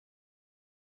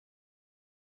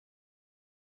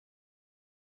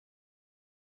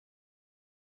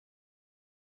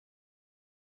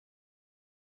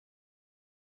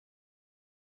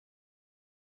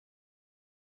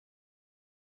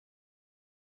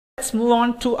Let's move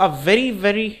on to a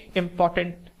very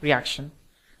important reaction.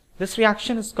 This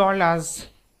reaction is called as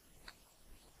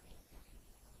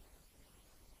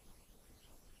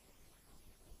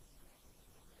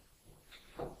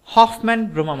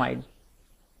Hoffmanns Bromamide,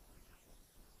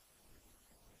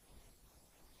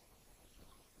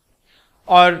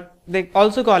 or they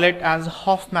also call it as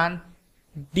Hoffmann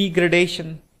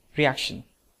degradation reaction.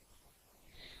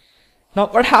 Now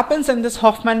what happens in this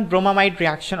Hoffmann bromamide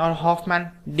reaction or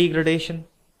Hoffmann degradation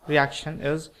reaction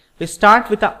is we start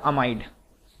with a amide.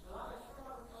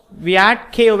 We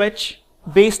add KOH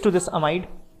base to this amide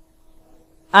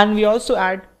and we also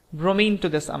add bromine to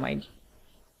this amide.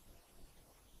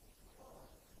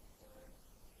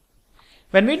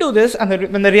 When we do this and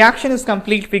when the reaction is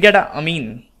complete, we get an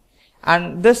amine,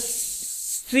 and this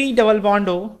C double bond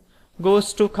O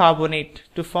goes to carbonate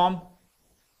to form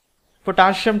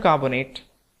potassium carbonate.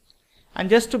 And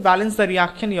just to balance the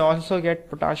reaction, you also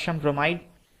get potassium bromide,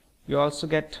 you also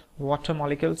get water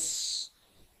molecules,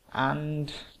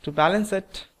 and to balance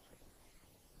it,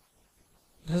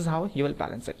 this is how you will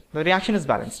balance it. The reaction is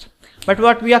balanced. But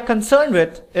what we are concerned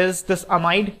with is this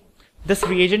amide, this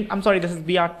reagent, this is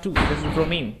Br2, this is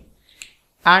bromine,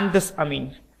 and this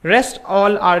amine. Rest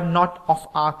all are not of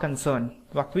our concern.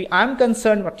 What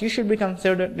you should be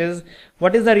concerned is,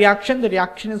 what is the reaction? The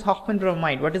reaction is Hoffmann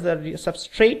bromide. What is the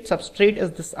substrate? Substrate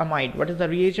is this amide. What is the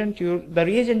reagent? The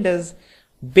reagent is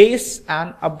base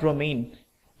and a bromine,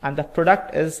 and the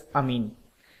product is amine.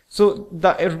 So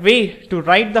the way to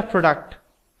write the product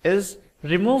is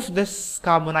remove this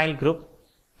carbonyl group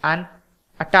and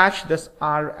attach this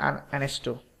R and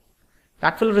NH2.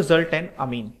 That will result in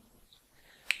amine.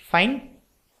 Fine.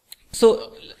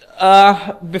 So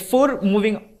before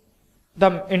moving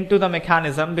into the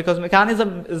mechanism, because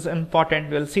mechanism is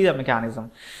important, we'll see the mechanism.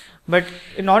 But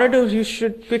in order to, you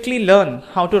should quickly learn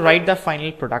how to write the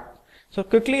final product. So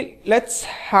quickly, let's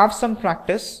have some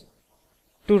practice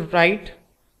to write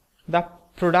the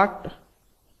product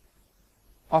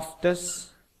of this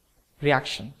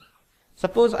reaction.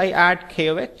 Suppose I add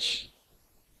KOH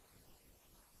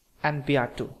and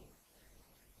Br2.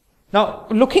 Now,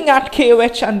 looking at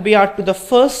KOH and Br2, the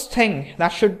first thing that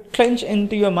should clinch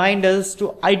into your mind is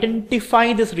to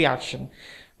identify this reaction.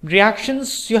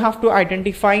 Reactions you have to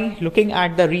identify looking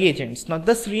at the reagents. Now,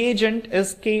 this reagent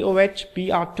is KOH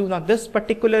Br2. Now, this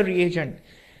particular reagent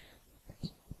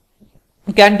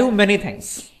can do many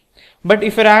things. But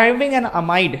if you're having an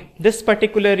amide, this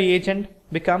particular reagent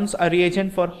becomes a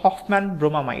reagent for Hoffmanns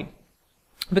Bromamide,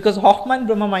 because Hoffmanns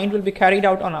Bromamide will be carried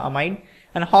out on an amide,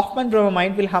 and Hoffmanns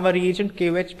Bromamide will have a reagent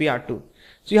KOH Br2.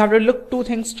 So you have to look two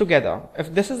things together.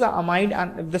 If this is an amide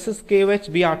and if this is KOH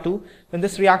Br2, then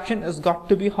this reaction has got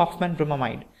to be Hoffmanns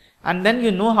Bromamide. And then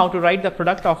you know how to write the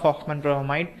product of Hoffmanns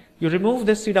Bromamide. You remove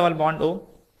this C double bond O,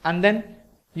 and then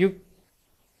you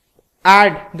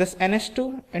add this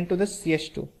NH2 into this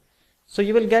CH2. So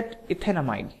you will get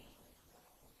ethanamide.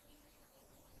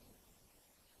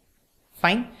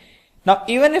 Fine. Now,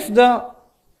 even if the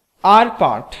R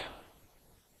part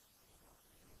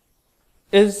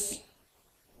is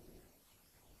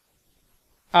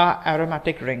an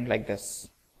aromatic ring like this,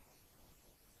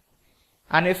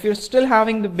 and if you're still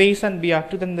having the base and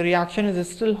Br2, then the reaction is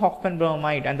still Hoffmanns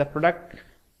bromamide, and the product,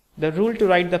 the rule to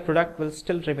write the product will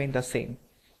still remain the same.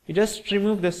 You just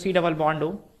remove the C double bond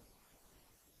O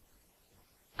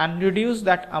and reduce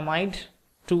that amide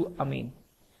to amine.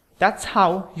 That's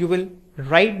how you will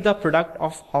write the product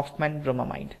of Hoffmanns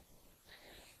bromamide.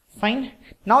 Fine.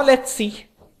 Now let's see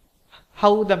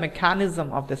how the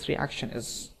mechanism of this reaction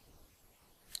is.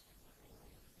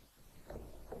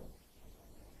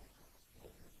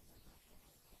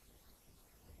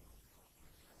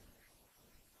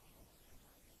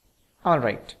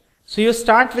 Alright, so you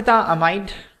start with a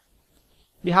amide,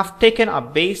 you have taken a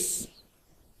base,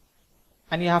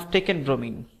 and you have taken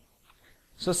bromine.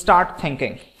 So start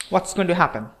thinking, what's going to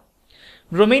happen?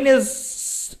 Bromine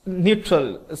is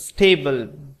neutral, stable,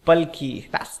 bulky,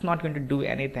 that's not going to do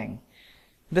anything.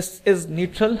 This is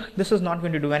neutral, this is not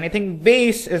going to do anything.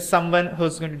 Base is someone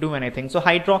who's going to do anything. So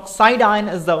hydroxide ion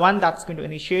is the one that's going to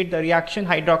initiate the reaction.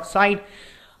 Hydroxide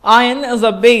ion is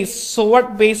a base. So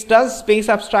what base does? Base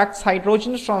abstracts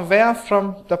hydrogen from where?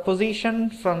 From the position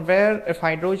from where if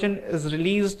hydrogen is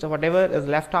released, whatever is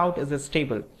left out is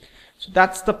stable. So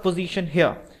that's the position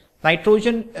here.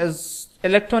 Nitrogen is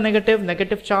electronegative,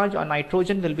 negative charge on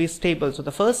nitrogen will be stable. So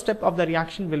the first step of the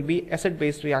reaction will be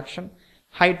acid-base reaction.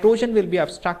 Hydrogen will be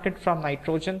abstracted from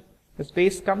nitrogen. This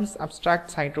base comes,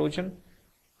 abstracts hydrogen,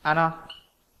 and an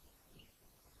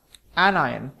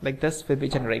anion like this will be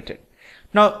generated.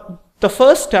 Now, the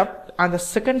first step, and the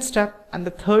second step and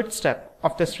the third step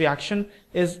of this reaction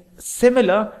is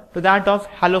similar to that of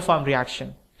haloform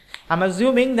reaction. I'm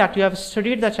assuming that you have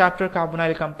studied the chapter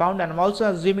carbonyl compound, and I'm also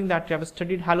assuming that you have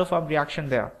studied haloform reaction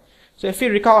there. So if you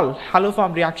recall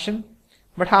haloform reaction,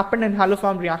 what happened in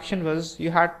haloform reaction was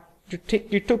you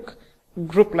took a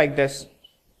group like this,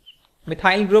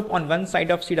 methyl group on one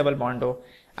side of C double bond O,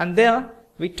 and there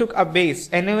we took a base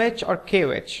NaOH or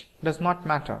KOH, does not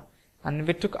matter, and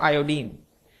we took iodine.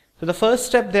 So the first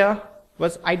step there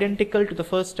was identical to the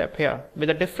first step here, with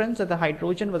the difference that the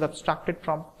hydrogen was abstracted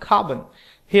from carbon.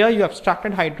 Here you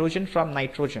abstracted hydrogen from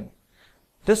nitrogen.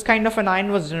 This kind of an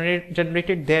ion was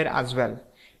generated there as well.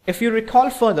 If you recall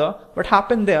further, what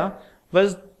happened there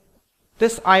was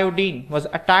this iodine was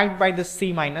attacked by this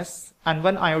C minus, and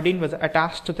one iodine was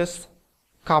attached to this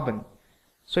carbon.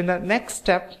 So in the next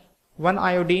step, one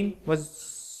iodine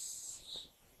was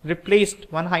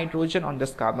replaced one hydrogen on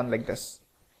this carbon like this.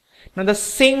 Now the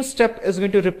same step is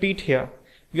going to repeat here.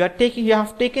 You have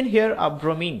taken here a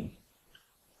bromine.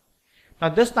 Now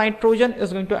this nitrogen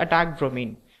is going to attack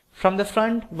bromine. From the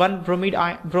front, one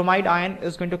bromide ion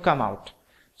is going to come out.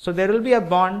 So there will be a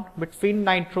bond between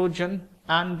nitrogen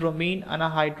and bromine, and a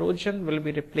hydrogen will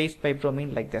be replaced by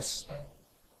bromine like this.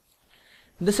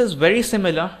 This is very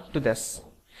similar to this.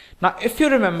 Now if you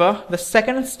remember the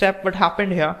second step, what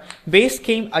happened here, base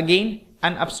came again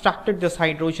and abstracted this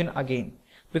hydrogen again.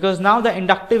 Because now the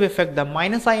inductive effect, the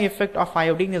minus I effect of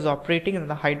iodine is operating, and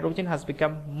the hydrogen has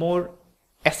become more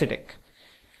acidic.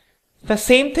 The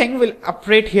same thing will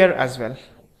operate here as well.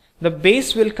 The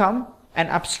base will come and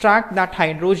abstract that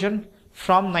hydrogen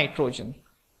from nitrogen.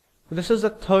 This is the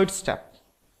third step.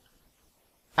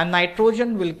 And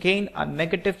nitrogen will gain a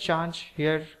negative charge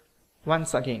here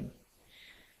once again.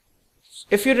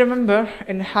 If you remember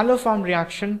in haloform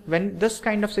reaction, when this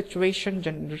kind of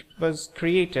situation was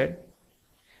created,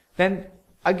 then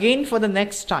again for the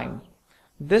next time,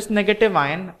 this negative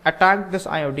ion attacked this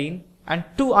iodine, and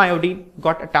 2 iodine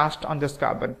got attached on this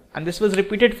carbon, and this was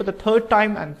repeated for the third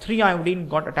time, and 3 iodine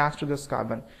got attached to this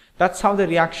carbon. That's how the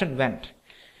reaction went.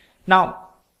 Now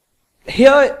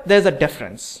here there's a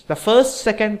difference. The first,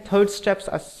 second, third steps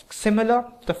are similar.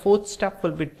 The fourth step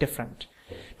will be different.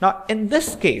 Now in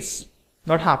this case,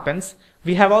 what happens,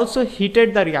 we have also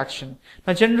heated the reaction.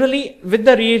 Now generally with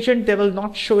the reagent they will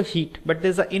not show heat, but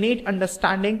there's an innate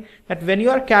understanding that when you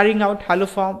are carrying out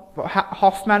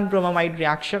Hoffmanns Bromamide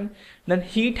reaction, then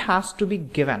heat has to be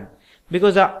given,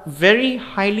 because a very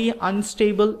highly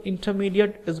unstable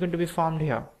intermediate is going to be formed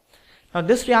here. Now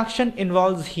this reaction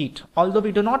involves heat, although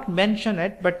we do not mention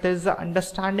it, but there is an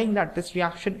understanding that this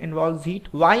reaction involves heat.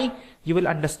 Why? You will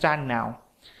understand now.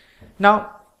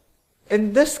 Now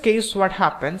in this case what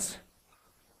happens,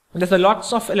 there's a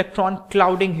lots of electron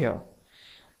clouding here.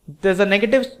 There's a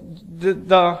negative,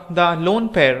 the lone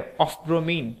pair of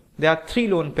bromine. There are 3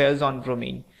 lone pairs on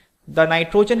bromine. The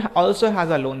nitrogen also has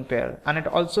a lone pair, and it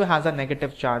also has a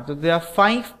negative charge. So there are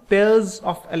 5 pairs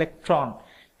of electron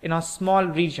in a small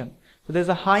region. So there's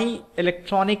a high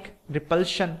electronic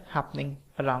repulsion happening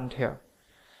around here.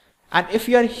 And if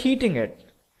you are heating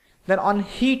it, then on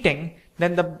heating,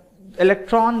 then the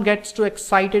electron gets to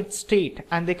excited state,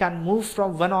 and they can move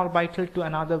from one orbital to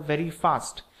another very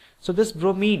fast. So this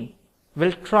bromine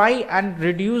will try and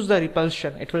reduce the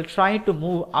repulsion. It will try to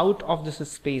move out of this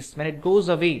space. When it goes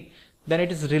away, then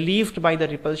it is relieved by the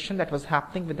repulsion that was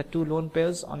happening with the 2 lone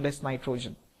pairs on this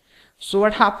nitrogen. So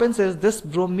what happens is this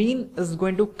bromine is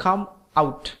going to come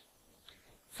out.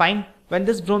 Fine. When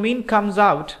this bromine comes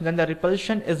out, then the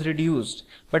repulsion is reduced.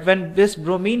 But when this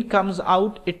bromine comes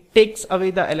out, it takes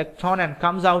away the electron and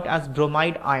comes out as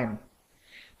bromide ion.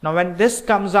 Now when this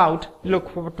comes out,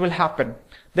 look what will happen.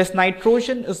 This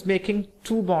nitrogen is making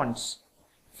 2 bonds.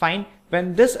 Fine.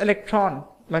 When this electron,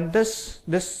 when this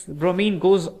bromine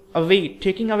goes away,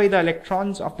 taking away the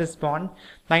electrons of this bond,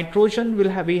 nitrogen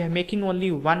will be making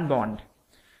only 1 bond.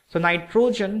 So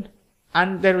nitrogen,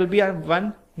 and there will be a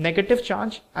 1 negative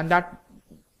charge, and that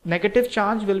negative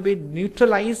charge will be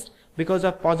neutralized because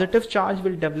a positive charge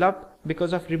will develop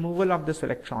because of removal of this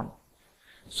electron.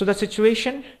 So the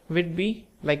situation would be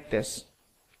like this.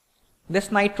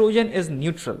 This nitrogen is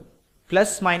neutral.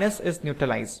 Plus minus is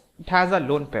neutralized. It has a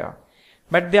lone pair.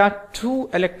 But there are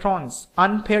 2 electrons,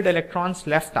 unpaired electrons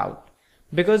left out,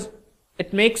 because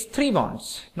it makes 3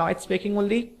 bonds. Now it's making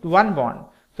only 1 bond.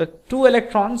 The 2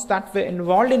 electrons that were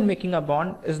involved in making a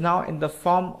bond is now in the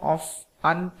form of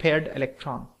unpaired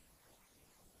electron.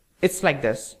 It's like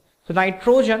this. So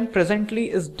nitrogen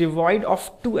presently is devoid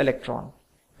of 2 electron,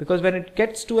 because when it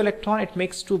gets 2 electron, it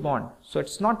makes 2 bond. So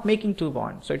it's not making 2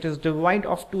 bonds. So it is devoid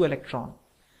of 2 electron.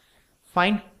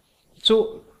 Fine.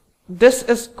 So this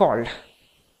is called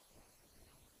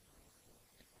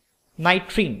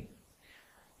nitrene.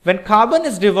 When carbon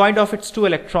is devoid of its 2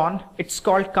 electron, it's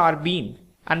called carbene.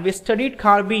 And we studied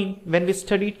carbene when we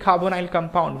studied carbonyl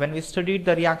compound, when we studied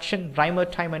the reaction,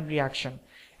 Reimer-Tiemann reaction.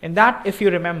 In that, if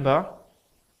you remember,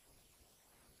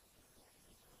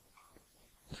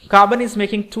 carbon is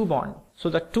making 2 bonds. So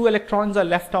the 2 electrons are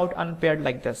left out unpaired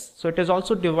like this. So it is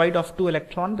also devoid of 2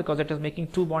 electrons because it is making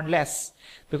 2 bonds less,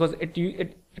 because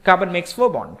carbon makes 4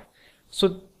 bonds.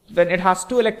 So when it has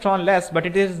 2 electrons less, but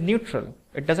it is neutral,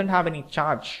 it doesn't have any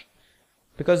charge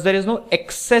because there is no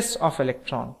excess of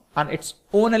electron and its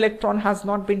own electron has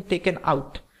not been taken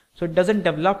out. So it doesn't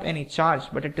develop any charge,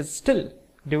 but it is still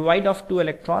devoid of 2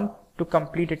 electrons to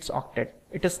complete its octet.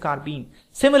 It is carbene.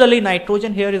 Similarly,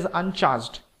 nitrogen here is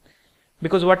uncharged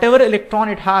because whatever electron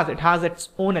it has its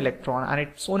own electron and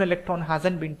its own electron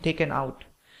hasn't been taken out.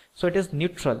 So it is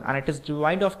neutral and it is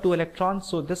devoid of 2 electrons.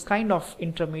 So this kind of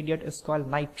intermediate is called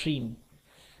nitrene.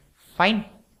 Fine.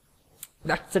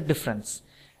 That's the difference.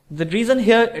 The reason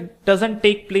here it doesn't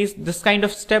take place, this kind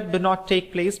of step do not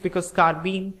take place because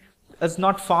carbene is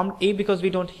not formed, A, because we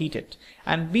don't heat it,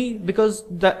 and B, because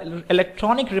the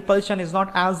electronic repulsion is not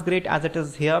as great as it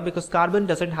is here because carbon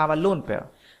doesn't have a lone pair.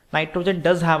 Nitrogen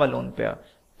does have a lone pair.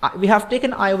 We have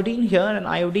taken iodine here, and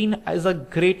iodine is a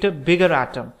bigger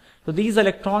atom. So these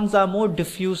electrons are more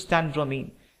diffuse than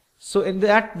bromine. So in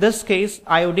this case,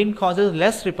 iodine causes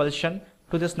less repulsion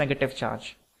to this negative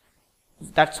charge.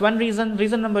 That's one reason.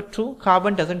 Reason number 2,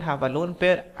 carbon doesn't have a lone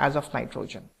pair as of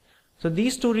nitrogen. So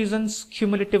these 2 reasons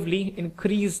cumulatively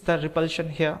increase the repulsion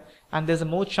here, and there's a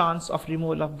more chance of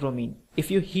removal of bromine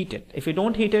if you heat it. If you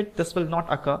don't heat it, this will not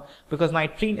occur because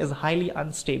nitrene is highly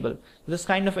unstable. This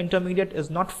kind of intermediate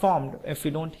is not formed if you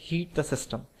don't heat the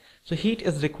system. So heat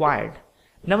is required.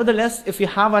 Nevertheless, if you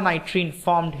have a nitrene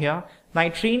formed here,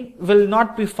 nitrene will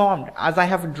not be formed. As I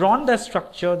have drawn the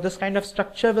structure, this kind of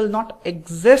structure will not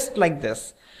exist like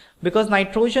this because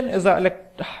nitrogen is an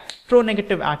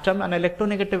electronegative atom, and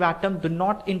electronegative atom do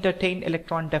not entertain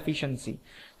electron deficiency.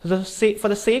 So for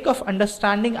the sake of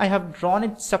understanding, I have drawn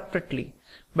it separately,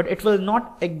 but it will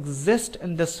not exist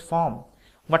in this form.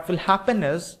 What will happen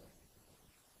is,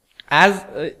 as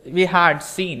we had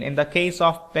seen in the case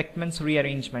of Beckmann's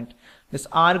rearrangement, this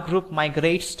R group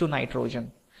migrates to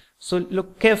nitrogen. So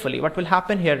look carefully. What will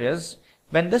happen here is,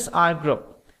 when this R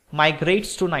group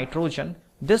migrates to nitrogen,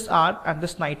 this R and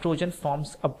this nitrogen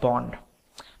forms a bond.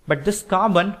 But this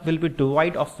carbon will be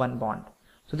devoid of 1 bond.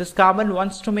 So this carbon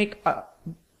wants to make a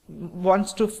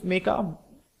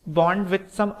bond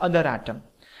with some other atom.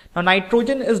 Now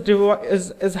nitrogen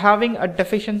is having a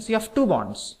deficiency of 2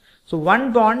 bonds. So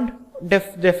 1 bond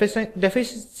deficiency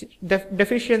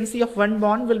of 1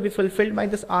 bond will be fulfilled by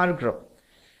this R group.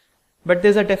 But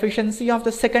there's a deficiency of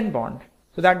the second bond.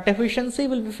 So that deficiency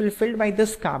will be fulfilled by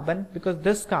this carbon because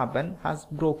this carbon has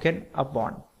broken a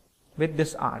bond with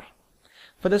this R.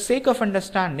 For the sake of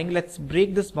understanding, let's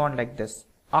break this bond like this,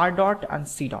 R dot and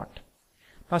C dot.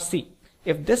 Now see,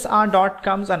 if this R dot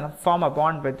comes and form a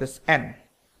bond with this N,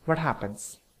 what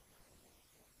happens?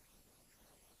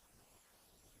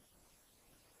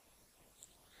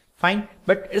 Fine,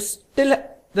 but it's still,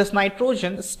 this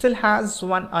nitrogen still has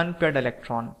 1 unpaired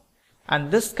electron. And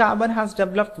this carbon has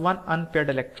developed 1 unpaired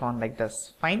electron like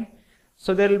this. Fine.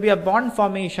 So there will be a bond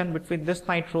formation between this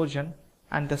nitrogen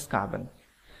and this carbon.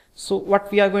 So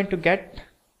what we are going to get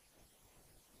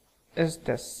is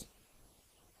this.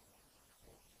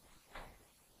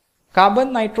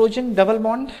 Carbon, nitrogen, double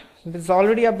bond. There's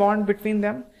already a bond between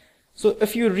them. So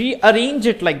if you rearrange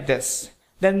it like this,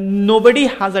 then nobody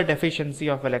has a deficiency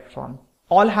of electron.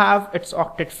 All have its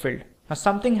octet filled. Now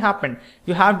something happened.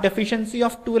 You have deficiency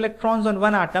of 2 electrons on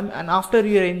 1 atom, and after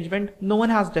rearrangement, no one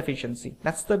has deficiency.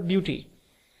 That's the beauty.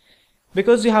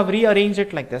 Because you have rearranged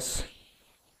it like this.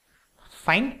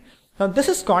 Fine. Now this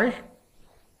is called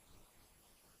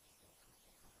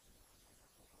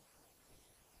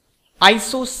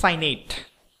isocyanate.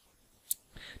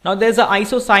 Now there's an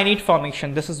isocyanate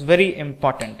formation. This is very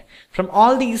important. From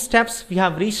all these steps, we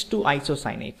have reached to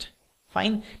isocyanate.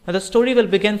 Fine. Now the story will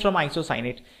begin from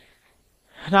isocyanate.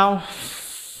 Now,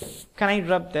 can I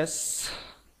rub this?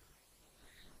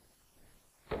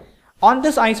 On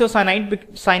this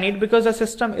isocyanate, because the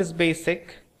system is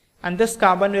basic, and this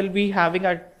carbon will be having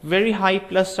a very high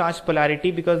plus charge polarity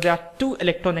because there are 2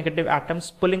 electronegative atoms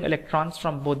pulling electrons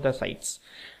from both the sides.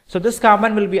 So this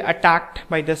carbon will be attacked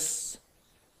by this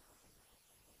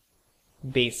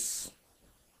base.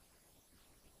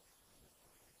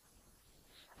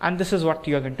 And this is what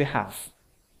you are going to have.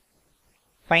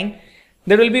 Fine.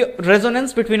 There will be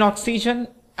resonance between oxygen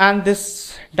and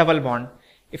this double bond.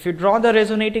 If you draw the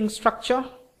resonating structure,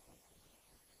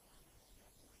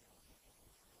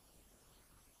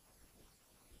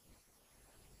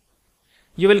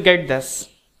 you will get this.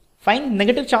 Fine,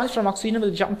 negative charge from oxygen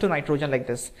will jump to nitrogen like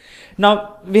this.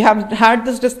 Now, we have had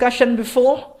this discussion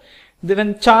before.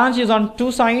 When charge is on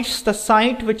two sides, the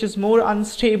side which is more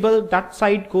unstable, that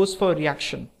side goes for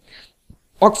reaction.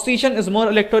 Oxygen is more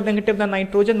electronegative than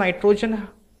nitrogen.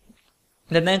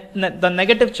 The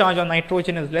negative charge on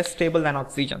nitrogen is less stable than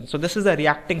oxygen. So this is a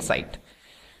reacting site.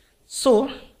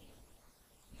 So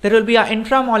there will be an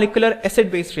intramolecular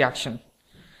acid-base reaction.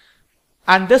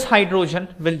 And this hydrogen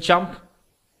will jump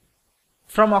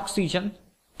from oxygen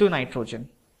to nitrogen.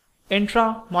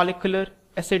 Intramolecular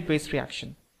acid-base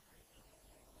reaction.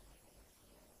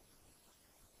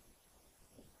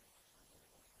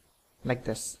 Like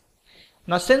this.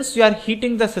 Now since you are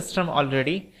heating the system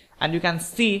already, and you can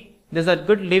see there's a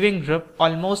good leaving group,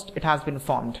 almost it has been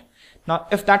formed. Now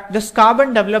if this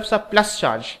carbon develops a plus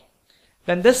charge,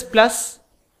 then this plus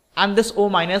and this O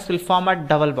minus will form a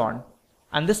double bond,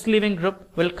 and this leaving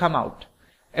group will come out.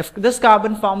 If this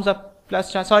carbon forms a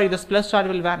plus charge, this plus charge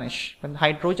will vanish. When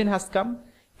hydrogen has come,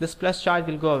 this plus charge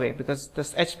will go away because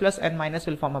this H plus N minus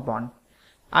will form a bond.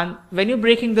 And when you're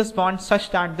breaking this bond such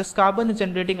that this carbon is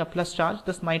generating a plus charge,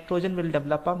 this nitrogen will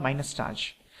develop a minus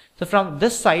charge. So from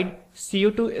this side,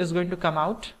 CO2 is going to come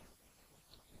out,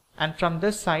 and from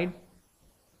this side,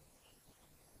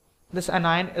 this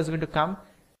anion is going to come,